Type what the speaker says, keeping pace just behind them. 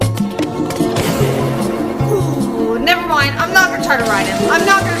fine. I'm not gonna try to ride him. I'm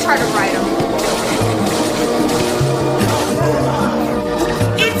not gonna try to ride him.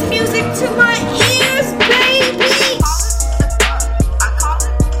 It's music to my ears, baby!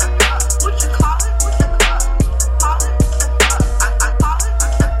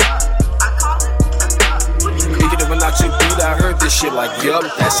 Speaking of a Natsu beat, I heard this shit like, yup,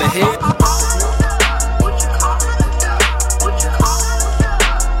 that's a hit.